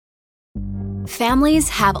Families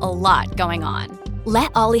have a lot going on.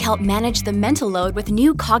 Let Ollie help manage the mental load with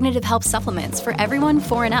new cognitive help supplements for everyone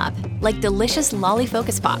 4 and up, like delicious Lolly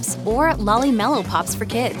Focus Pops or Lolly Mellow Pops for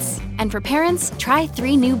kids. And for parents, try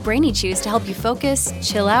 3 new Brainy Chews to help you focus,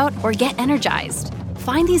 chill out, or get energized.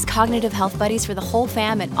 Find these cognitive health buddies for the whole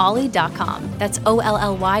fam at ollie.com. That's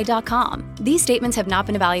OLLY.com. These statements have not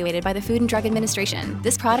been evaluated by the Food and Drug Administration.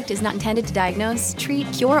 This product is not intended to diagnose, treat,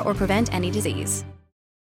 cure, or prevent any disease.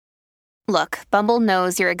 Look, Bumble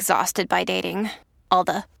knows you're exhausted by dating. All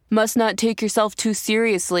the, must not take yourself too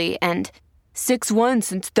seriously, and 6'1"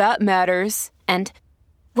 since that matters, and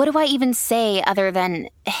what do I even say other than,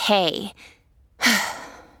 hey?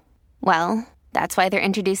 Well, that's why they're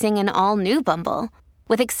introducing an all-new Bumble,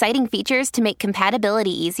 with exciting features to make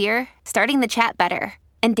compatibility easier, starting the chat better,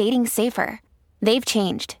 and dating safer. They've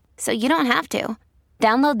changed, so you don't have to.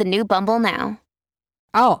 Download the new Bumble now.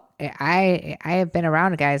 Oh, I have been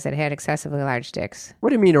around guys that had excessively large dicks. What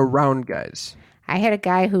do you mean around guys? I had a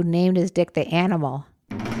guy who named his dick the Animal.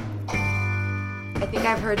 I think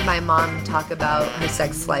I've heard my mom talk about her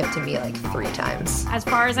sex life to me like 3 times. As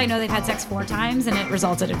far as I know, they've had sex 4 times and it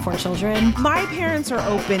resulted in 4 children. My parents are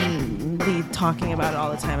openly talking about it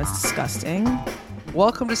all the time. It's disgusting.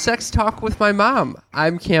 Welcome to Sex Talk with my mom.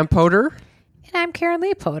 I'm Cam Potter. And I'm Karen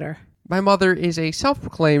Lee Potter. My mother is a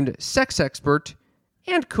self-proclaimed sex expert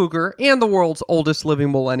and cougar and the world's oldest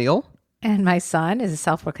living millennial. And my son is a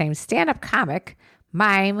self-proclaimed stand-up comic,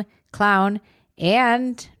 mime, clown,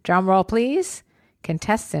 and, drumroll please,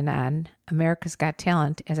 contestant on America's Got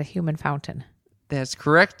Talent as a human fountain. That's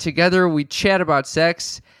correct. Together we chat about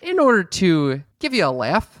sex in order to give you a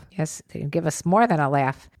laugh. Yes, they can give us more than a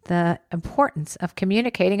laugh. The importance of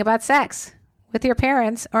communicating about sex with your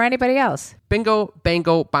parents or anybody else. Bingo,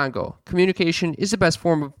 bango, bongo. Communication is the best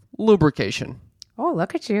form of lubrication. Oh,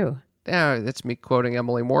 look at you. That's me quoting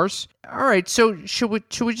Emily Morse. All right, so should we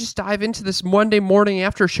just dive into this Monday morning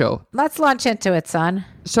after show? Let's launch into it, son.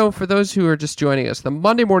 So for those who are just joining us, the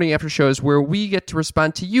Monday morning after show is where we get to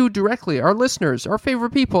respond to you directly, our listeners, our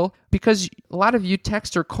favorite people, because a lot of you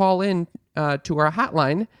text or call in to our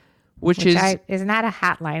hotline, which is not a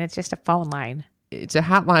hotline, it's just a phone line. It's a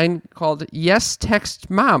hotline called Yes Text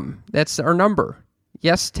Mom. That's our number.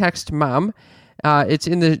 Yes Text Mom. It's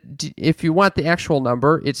in the, if you want the actual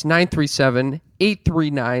number, it's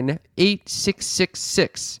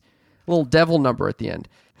 937-839-8666. Little devil number at the end.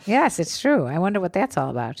 Yes, it's true. I wonder what that's all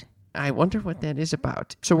about. I wonder what that is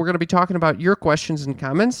about. So we're going to be talking about your questions and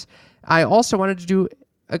comments. I also wanted to do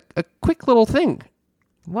a quick little thing.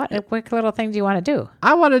 What a quick little thing do you want to do?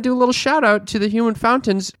 I want to do a little shout out to the Human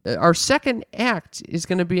Fountains. Our second act is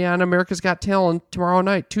going to be on America's Got Talent tomorrow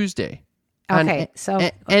night, Tuesday. Okay, so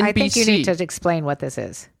NBC. I think you need to explain what this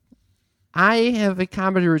is. I have a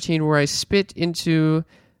comedy routine where I spit into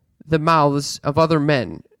the mouths of other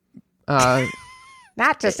men.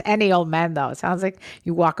 Not just any old men, though. It sounds like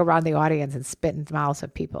you walk around the audience and spit in the mouths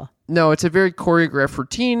of people. No, it's a very choreographed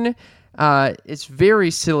routine. It's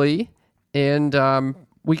very silly, and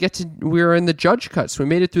we're in the judge cuts. We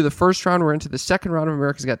made it through the first round. We're into the second round of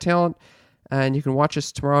America's Got Talent, and you can watch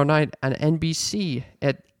us tomorrow night on NBC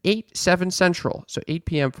at 7 Central. So 8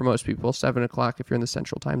 p.m. for most people, 7 o'clock if you're in the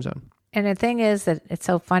Central time zone. And the thing is that it's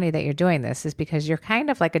so funny that you're doing this is because you're kind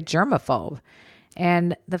of like a germaphobe.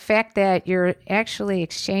 And the fact that you're actually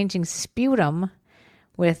exchanging sputum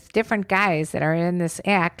with different guys that are in this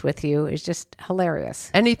act with you is just hilarious.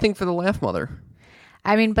 Anything for the laugh, mother.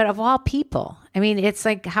 I mean, but of all people, I mean, it's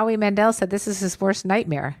like Howie Mandel said, this is his worst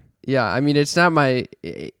nightmare. Yeah, I mean, it's not my...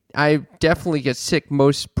 I definitely get sick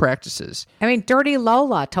most practices. I mean, Dirty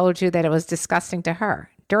Lola told you that it was disgusting to her.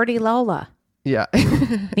 Dirty Lola. Yeah.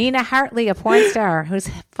 Nina Hartley, a porn star who's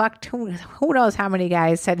fucked who knows how many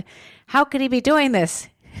guys, said, how could he be doing this?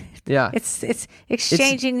 Yeah. It's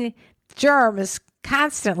exchanging germs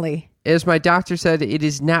constantly. As my doctor said, it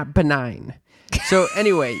is not benign. So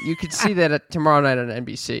anyway, you could see that tomorrow night on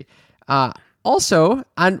NBC. Also,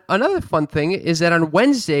 another fun thing is that on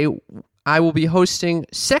Wednesday, I will be hosting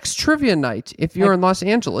Sex Trivia Night if you're in Los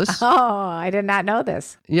Angeles. Oh, I did not know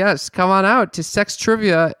this. Yes, come on out to Sex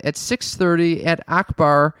Trivia at 6:30 at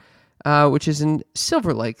Akbar, which is in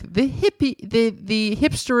Silver Lake, the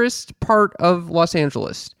hipsterist part of Los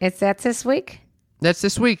Angeles. That's this week? That's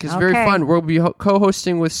this week. It's very fun. We'll be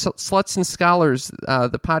co-hosting with Sluts and Scholars,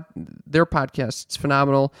 their podcast. It's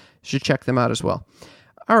phenomenal. You should check them out as well.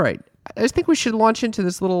 All right. I think we should launch into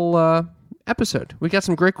this little episode. We got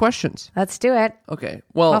some great questions. Let's do it. Okay.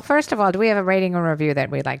 Well, first of all, do we have a rating and review that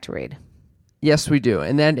we'd like to read? Yes, we do.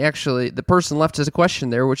 And then actually, the person left us a question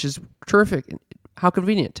there, which is terrific. How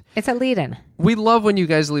convenient. It's a lead-in. We love when you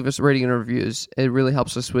guys leave us rating and reviews. It really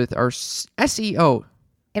helps us with our SEO.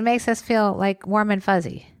 It makes us feel like warm and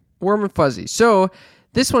fuzzy. Warm and fuzzy. So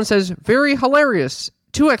this one says, very hilarious.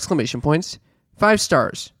 2 exclamation points. 5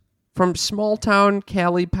 stars. From Small Town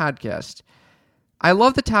Cali Podcast. I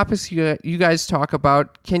love the topics you guys talk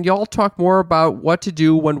about. Can y'all talk more about what to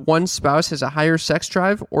do when one spouse has a higher sex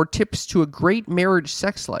drive or tips to a great marriage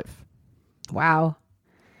sex life? Wow.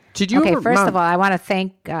 Did you Okay, ever, first Mom, of all, I want to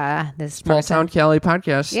thank this Small person. Town Cali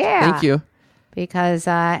Podcast. Yeah. Thank you. Because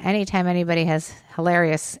anytime anybody has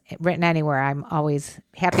hilarious written anywhere, I'm always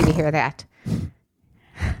happy to hear that.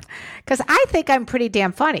 Because I think I'm pretty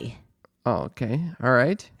damn funny. Oh, okay. All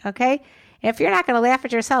right. Okay? And if you're not going to laugh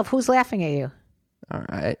at yourself, who's laughing at you? All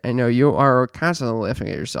right. I know you are constantly laughing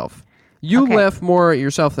at yourself. You Okay. laugh more at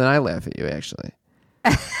yourself than I laugh at you, actually.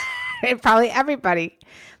 Probably everybody.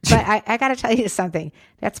 But I got to tell you something.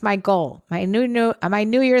 That's my goal. My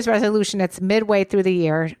New Year's resolution. That's midway through the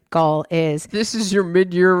year goal is This is your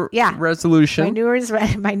mid-year Yeah. resolution.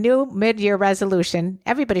 my new mid-year resolution.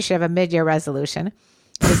 Everybody should have a mid-year resolution.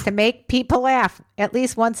 Is to make people laugh at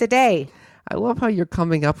least once a day. I love how you're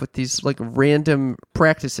coming up with these like random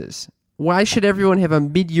practices. Why should everyone have a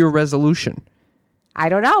mid-year resolution? I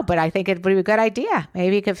don't know, but I think it would be a good idea.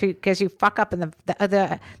 Maybe because you fuck up in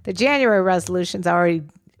the January resolution's already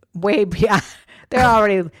way beyond.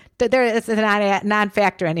 It's a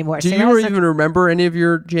non-factor anymore. Do So you that's even remember any of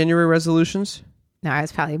your January resolutions? No, I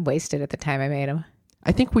was probably wasted at the time I made them.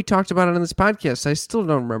 I think we talked about it on this podcast. I still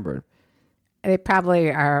don't remember it. They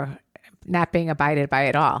probably are not being abided by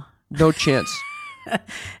at all, No chance.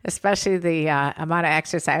 especially the amount of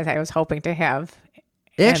exercise I was hoping to have.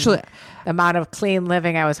 and Actually, the amount of clean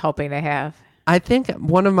living I was hoping to have. I think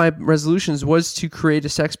one of my resolutions was to create a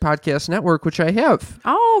sex podcast network, which I have.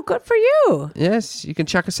 Oh, good for you. Yes, you can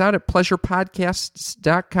check us out at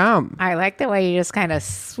pleasurepodcasts.com. I like the way you just kind of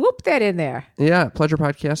swoop that in there. Yeah, Pleasure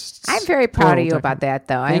Podcasts. I'm very proud of you plural.com. about that,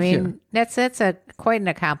 though. Thank I mean, you. that's quite an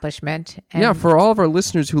accomplishment. And Yeah, for all of our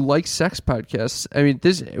listeners who like sex podcasts, I mean,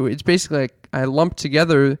 it's basically like I lumped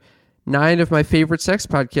together 9 of my favorite sex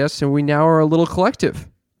podcasts, and we now are a little collective.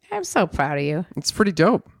 I'm so proud of you. It's pretty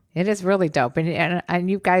dope. It is really dope.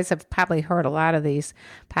 And you guys have probably heard a lot of these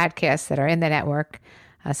podcasts that are in the network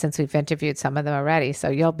since we've interviewed some of them already. So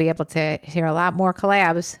you'll be able to hear a lot more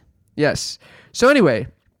collabs. Yes. So anyway,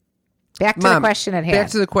 Back to Mom, the question at hand. Back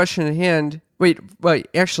to the question at hand. Wait.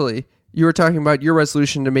 Actually, you were talking about your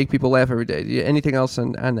resolution to make people laugh every day. Anything else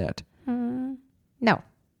on that? No.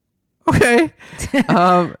 Okay.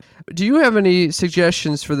 Do you have any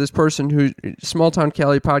suggestions for this person who Small Town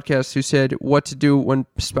Cali Podcast who said what to do when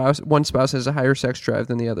one spouse has a higher sex drive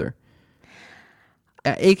than the other?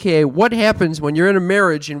 AKA, what happens when you're in a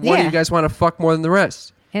marriage and one of Yeah. you guys want to fuck more than the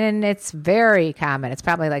rest? And it's very common. It's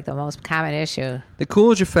probably like the most common issue. The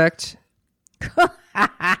Coolidge effect.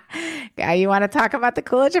 Yeah, you want to talk about the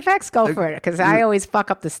Coolidge effects? Go for it, because I always fuck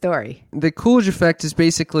up the story. The Coolidge effect is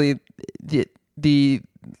basically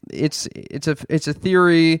it's a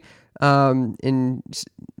theory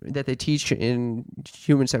that they teach in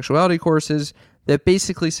human sexuality courses that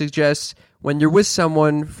basically suggests when you're with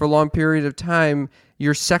someone for a long period of time,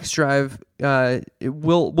 your sex drive it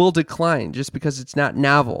will decline just because it's not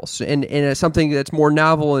novel. So, and it's something that's more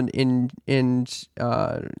novel and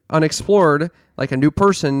unexplored, like a new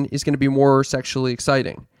person, is going to be more sexually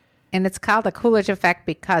exciting. And it's called the Coolidge effect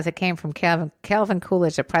because it came from Calvin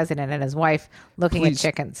Coolidge, the president, and his wife looking Please. at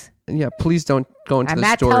chickens. Yeah, please don't go into I'm the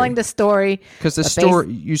not story. telling the story. Because the but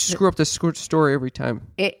story, you screw up the story every time.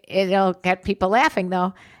 It'll get people laughing,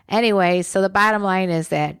 though. Anyway, so the bottom line is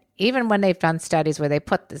that even when they've done studies where they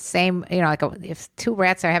put the same, if 2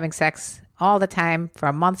 rats are having sex all the time for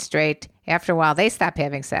a month straight, after a while they stop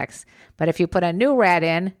having sex. But if you put a new rat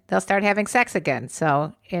in, they'll start having sex again.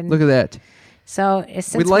 So Look at that. So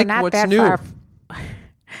since We like we're not what's that new. far,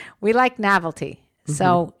 we like novelty. Mm-hmm.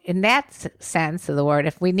 So in that sense of the word,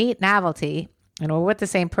 if we need novelty and we're with the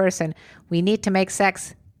same person, we need to make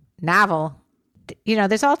sex novel.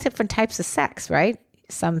 There's all different types of sex, right?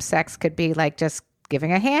 Some sex could be like just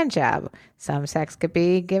giving a hand job. Some sex could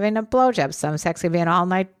be giving a blowjob. Some sex could be an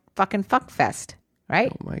all-night fucking fuck fest,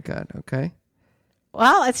 right? Oh my God. Okay.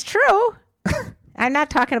 Well, it's true. I'm not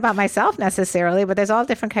talking about myself necessarily, but there's all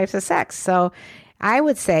different types of sex. So I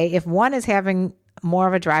would say if one is having more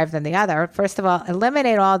of a drive than the other, first of all,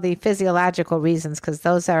 eliminate all the physiological reasons because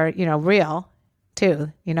those are, real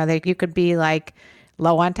too. You could be like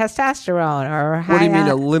low on testosterone or high What do you mean on,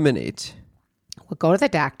 eliminate? well, go to the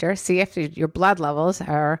doctor, see if your blood levels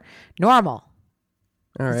are normal.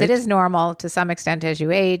 All 'Cause right. It is normal to some extent as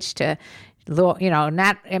you age to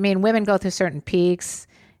not, I mean, women go through certain peaks,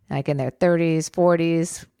 like in their 30s,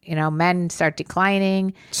 40s, men start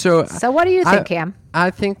declining. So what do you think, Cam? I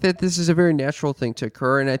think that this is a very natural thing to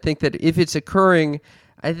occur. And I think that if it's occurring,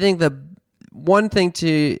 I think the one thing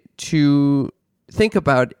to think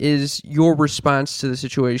about is your response to the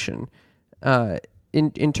situation,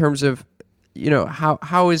 in terms of,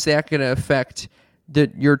 how is that going to affect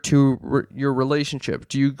your relationship?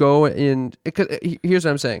 Do you go in? Here's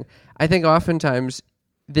what I'm saying. I think oftentimes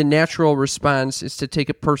the natural response is to take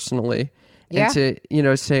it personally and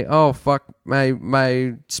to say, oh fuck,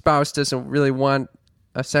 my spouse doesn't really want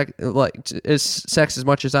sex as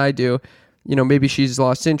much as I do. Maybe she's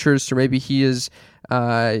lost interest, or maybe he is,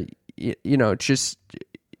 just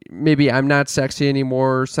maybe I'm not sexy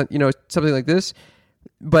anymore, or something like this.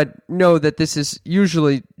 But know that this is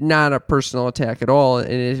usually not a personal attack at all,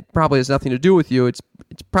 and it probably has nothing to do with you. It's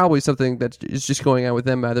probably something that is just going on with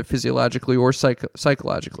them, either physiologically or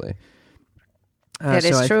psychologically. That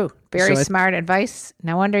is true. Very smart advice.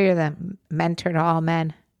 No wonder you're the mentor to all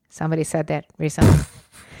men. Somebody said that recently.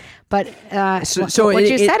 But what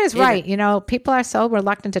you said is right. People are so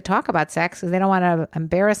reluctant to talk about sex because they don't want to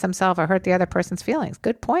embarrass themselves or hurt the other person's feelings.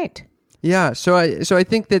 Good point. Yeah, so I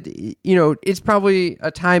think that it's probably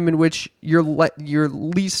a time in which your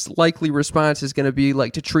least likely response is going to be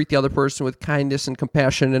like to treat the other person with kindness and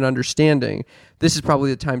compassion and understanding. This is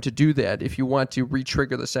probably the time to do that if you want to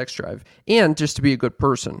re-trigger the sex drive and just to be a good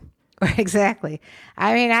person. Exactly.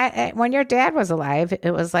 I mean, when your dad was alive,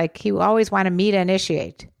 it was like he always wanted me to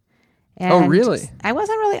initiate. And oh, really? I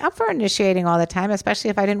wasn't really up for initiating all the time,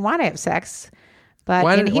 especially if I didn't want to have sex.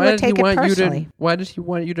 But he would take it personally. Why did he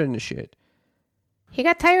want you to initiate? He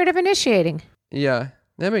got tired of initiating. Yeah,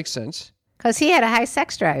 that makes sense. Because he had a high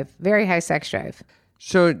sex drive, very high sex drive.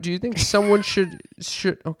 So do you think someone should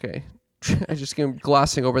okay, I just came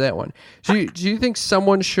glossing over that one. Do you think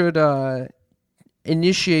someone should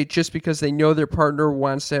initiate just because they know their partner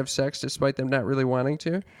wants to have sex despite them not really wanting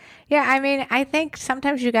to? Yeah, I mean, I think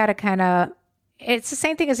sometimes you got to kind of, it's the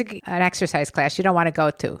same thing as an exercise class you don't want to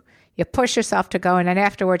go to. You push yourself to go, and then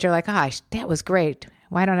afterwards you're like, gosh, that was great.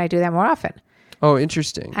 Why don't I do that more often? Oh,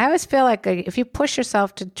 interesting. I always feel like if you push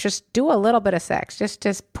yourself to just do a little bit of sex,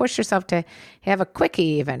 just push yourself to have a quickie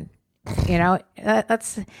even, by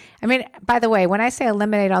the way, when I say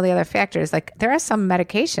eliminate all the other factors, like there are some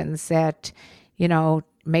medications that,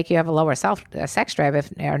 make you have a lower sex drive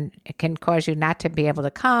it can cause you not to be able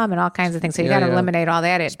to come and all kinds of things. So you got to eliminate all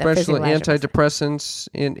that. Especially antidepressants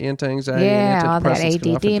and anti-anxiety. Yeah, all that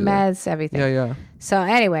ADD meds, everything. Yeah. So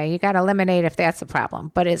anyway, you got to eliminate if that's the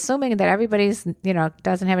problem. But assuming that everybody's,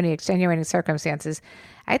 doesn't have any extenuating circumstances,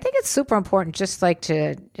 I think it's super important just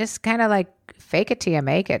kind of like fake it till you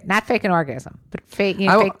make it. Not fake an orgasm, but fake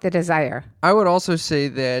the desire. I would also say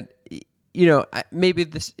that maybe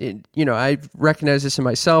this, I recognize this in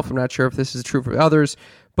myself. I'm not sure if this is true for others,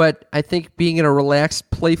 but I think being in a relaxed,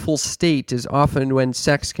 playful state is often when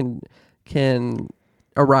sex can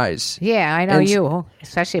arise. Yeah, I know you,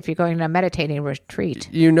 especially if you're going to a meditating retreat.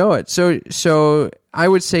 You know it. So I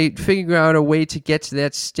would say figuring out a way to get to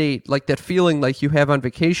that state, like that feeling like you have on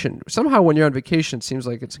vacation. Somehow when you're on vacation, it seems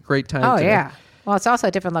like it's a great time. Oh, yeah. Well, it's also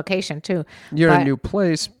a different location, too. You're in a new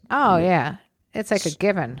place. Oh, yeah. It's like a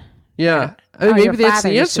given. Yeah, maybe that's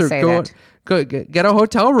the answer. Go get a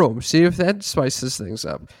hotel room. See if that spices things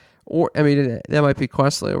up. Or that might be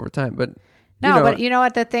costly over time. But but you know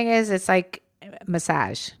what the thing is? It's like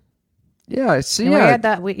massage. Yeah, see.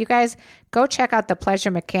 You guys go check out the Pleasure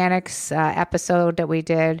Mechanics episode that we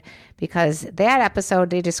did, because that episode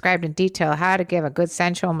they described in detail how to give a good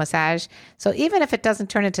sensual massage. So even if it doesn't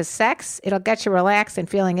turn into sex, it'll get you relaxed and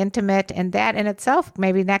feeling intimate, and that in itself,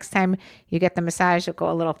 maybe next time you get the massage, you'll go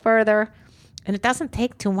a little further. And it doesn't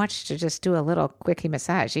take too much to just do a little quickie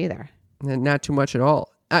massage either. And not too much at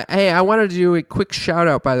all. I wanted to do a quick shout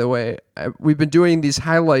out, by the way. We've been doing these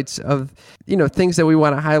highlights of, things that we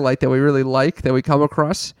want to highlight that we really like, that we come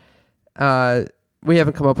across. We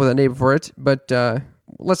haven't come up with a name for it, but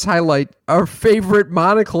let's highlight our favorite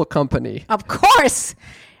monocle company. Of course.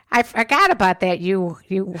 I forgot about that, you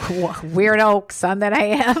weirdo son that I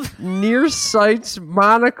have. Nearsight's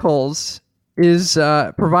Monocles is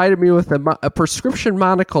provided me with a prescription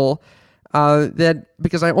monocle that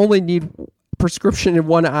because I only need prescription in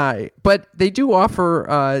one eye, but they do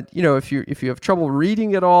offer if you have trouble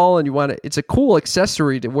reading at all and you want it's a cool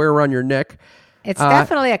accessory to wear around your neck. It's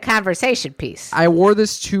definitely a conversation piece. I wore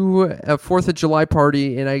this to a 4th of July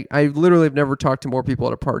party, and I literally have never talked to more people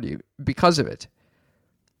at a party because of it.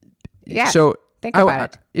 Yeah, so think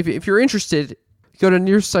about it. If you're interested, go to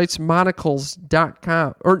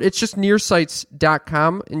nearsightsmonocles.com, or it's just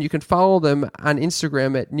nearsights.com, and you can follow them on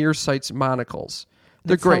Instagram at nearsightsmonocles.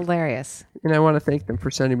 They're It's great. hilarious. And I want to thank them for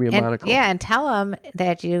sending me a monocle. Yeah, and tell them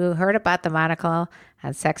that you heard about the monocle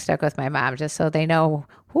on Sex Talk with My Mom, just so they know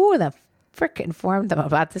who the frick informed them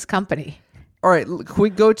about this company. All right, can we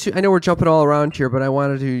go to, I know we're jumping all around here, but I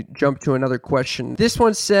wanted to jump to another question. This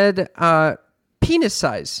one said, penis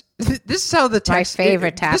size. This is how the text... My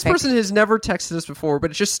favorite topic. This person has never texted us before, but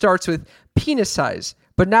it just starts with penis size,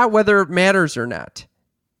 but not whether it matters or not.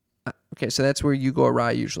 Okay, so that's where you go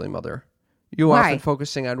awry usually, Mother. You often Right.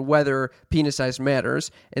 focusing on whether penis size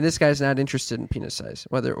matters, and this guy's not interested in penis size,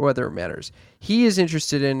 whether it matters. He is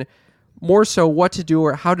interested in more so what to do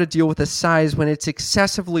or how to deal with a size when it's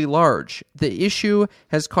excessively large. The issue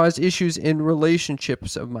has caused issues in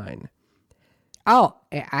relationships of mine. Oh,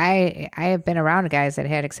 I have been around guys that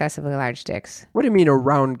had excessively large dicks. What do you mean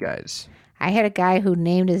around guys? I had a guy who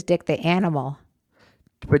named his dick the Animal.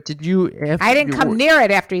 But did you... I didn't come near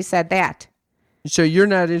it after he said that. So you're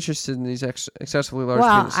not interested in these excessively large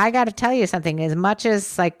Well, penises? I got to tell you something. As much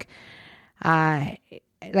as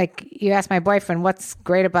like you asked my boyfriend, what's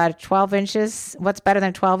great about 12 inches? What's better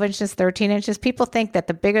than 12 inches, 13 inches? People think that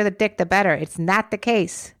the bigger the dick, the better. It's not the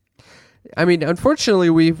case. I mean,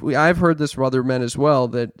 unfortunately, I've heard this from other men as well,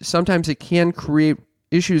 that sometimes it can create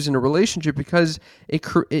issues in a relationship because it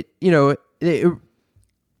can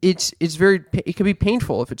be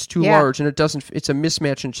painful if it's too large and it's a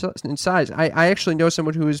mismatch in size. I actually know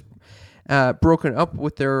someone who is broken up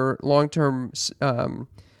with their long-term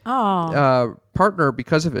partner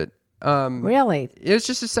because of it. Really? It's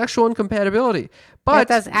just a sexual incompatibility. But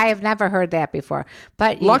I have never heard that before.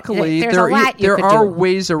 But luckily, there's a lot you there could are do.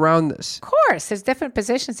 ways around this. Of course, there's different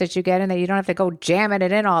positions that you get in that you don't have to go jamming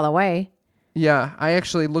it in all the way. Yeah, I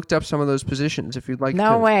actually looked up some of those positions if you'd like to.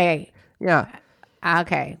 No way. Yeah.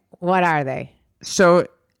 Okay, what are they? So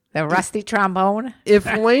The rusty trombone? if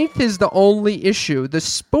length is the only issue, the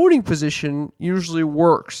spooning position usually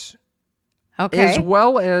works. Okay. As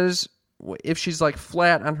well as if she's like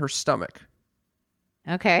flat on her stomach.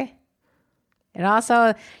 Okay. And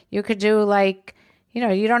also, you could do like,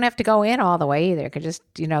 you don't have to go in all the way either. You could just,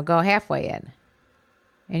 go halfway in.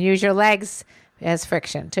 And use your legs as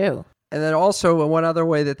friction too. And then also one other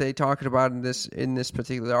way that they talked about in this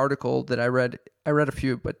particular article that I read a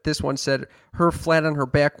few, but this one said her flat on her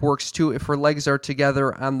back works too if her legs are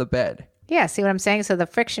together on the bed. Yeah, see what I'm saying? So the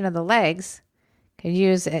friction of the legs can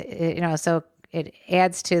use, so it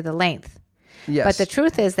adds to the length. Yes. But the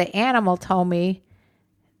truth is the animal told me,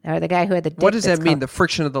 or the guy who had the dick. What does that mean? called- The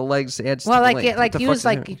friction of the legs adds Well, to the like length. What the fuck use does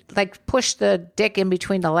that mean? like push the dick in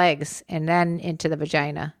between the legs and then into the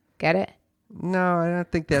vagina. Get it? No, I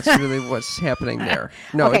don't think that's really what's happening there.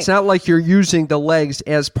 No, Okay. It's not like you're using the legs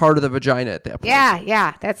as part of the vagina at that point.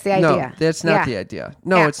 Yeah, that's the idea. No, that's not the idea.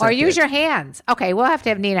 No, Yeah, it's not. or use the your hands. Okay, we'll have to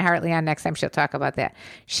have Nina Hartley on next time. She'll talk about that.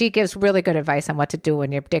 She gives really good advice on what to do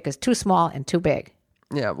when your dick is too small and too big.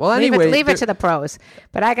 Yeah. Well, anyway, Leave it to the pros.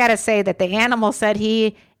 But I got to say that the animal said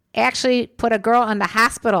he actually put a girl in the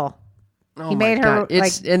hospital. He made her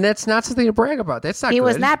and that's not something to brag about. That's not. he good.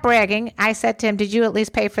 was not bragging. I said to him, "Did you at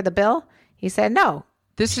least pay for the bill?" He said, "No."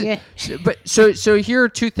 This is, Yeah. but so here are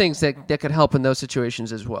two things that could help in those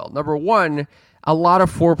situations as well. Number one, a lot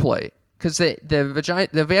of foreplay because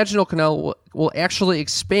the vaginal canal will actually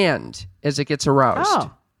expand as it gets aroused.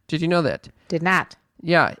 Oh. Did you know that? Did not.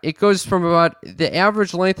 Yeah, it goes from the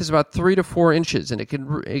average length is about 3 to 4 inches, and it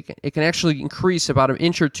can actually increase about an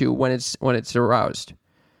inch or two when it's aroused.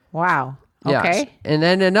 Wow. Yes. Okay. And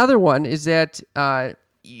then another one is that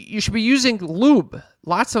you should be using lube,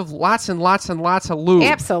 lots and lots of lube,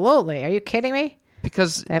 Absolutely. Are you kidding me?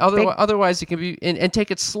 because That big- otherwise it can be and take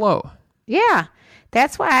it slow. Yeah.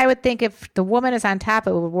 That's why I would think if the woman is on top,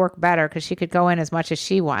 it would work better because she could go in as much as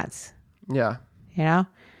she wants. Yeah. Well,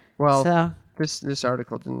 Well, this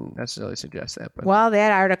article didn't necessarily suggest that, but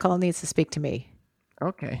that article needs to speak to me.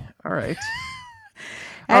 okay, all right.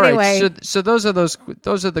 Anyway. All right, so those are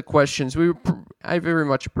the questions. I very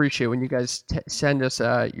much appreciate when you guys send us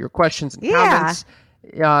your questions and comments.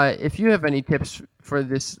 If you have any tips for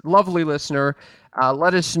this lovely listener,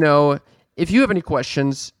 let us know. If you have any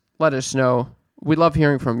questions, let us know. We love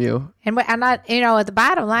hearing from you. And I'm not, the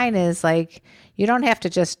bottom line is like, you don't have to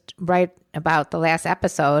just write about the last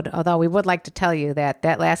episode, although we would like to tell you that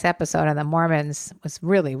last episode on the Mormons was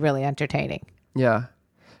really, really entertaining. Yeah.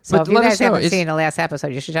 So But if you let us guys know. haven't It's- seen the last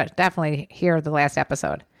episode, you should definitely hear the last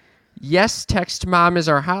episode. Yes, Text Mom is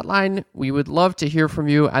our hotline. We would love to hear from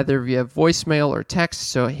you either via voicemail or text,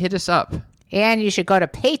 so hit us up. And you should go to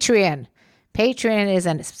Patreon, Patreon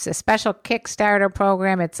is a special Kickstarter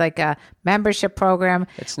program. It's like a membership program.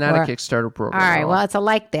 It's not a Kickstarter program. All right. Well, it's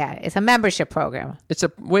like that. It's a membership program. It's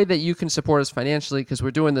a way that you can support us financially because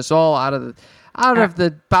we're doing this all out of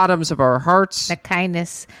the bottoms of our hearts. The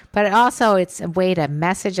kindness. But also it's a way to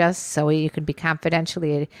message us so you can be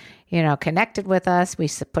confidentially, connected with us. We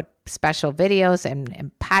put special videos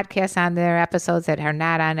and podcasts on their episodes that are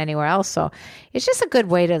not on anywhere else. So it's just a good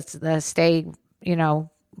way to stay,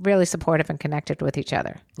 really supportive and connected with each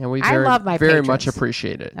other. And we I love my very patrons. much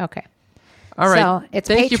appreciate it. Okay. All right. So it's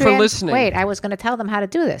Thank you for listening. Wait, I was going to tell them how to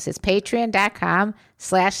do this. It's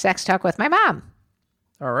patreon.com/sextalkwithmymom.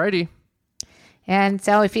 All righty. And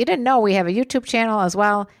so if you didn't know, we have a YouTube channel as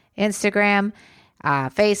well, Instagram,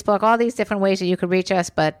 Facebook, all these different ways that you could reach us.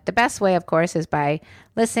 But the best way, of course, is by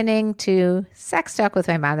listening to Sex Talk with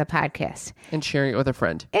My Mom, the podcast. And sharing it with a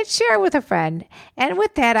friend. And share it with a friend. And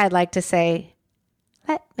with that, I'd like to say,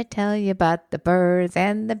 let me tell you about the birds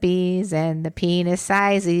and the bees and the penis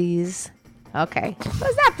sizes. Okay. Well,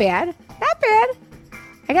 it's not bad. Not bad.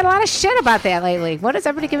 I got a lot of shit about that lately. What does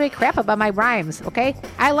everybody give me crap about my rhymes, okay?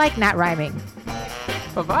 I like not rhyming.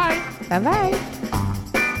 Bye-bye. Bye-bye.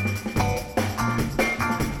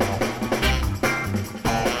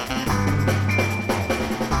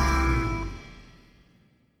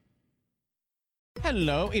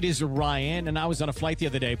 Hello, it is Ryan, and I was on a flight the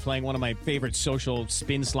other day playing one of my favorite social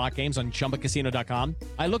spin slot games on ChumbaCasino.com.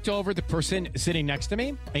 I looked over at the person sitting next to me,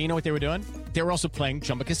 and you know what they were doing? They were also playing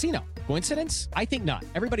Chumba Casino. Coincidence? I think not.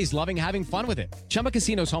 Everybody's loving having fun with it. Chumba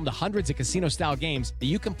Casino is home to hundreds of casino-style games that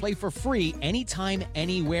you can play for free anytime,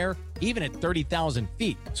 anywhere, even at 30,000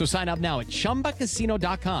 feet. So sign up now at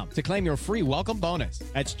ChumbaCasino.com to claim your free welcome bonus.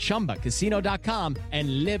 That's ChumbaCasino.com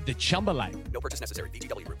and live the Chumba life. No purchase necessary.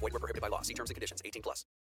 VGW. Void where prohibited by law. See terms and conditions. 18+.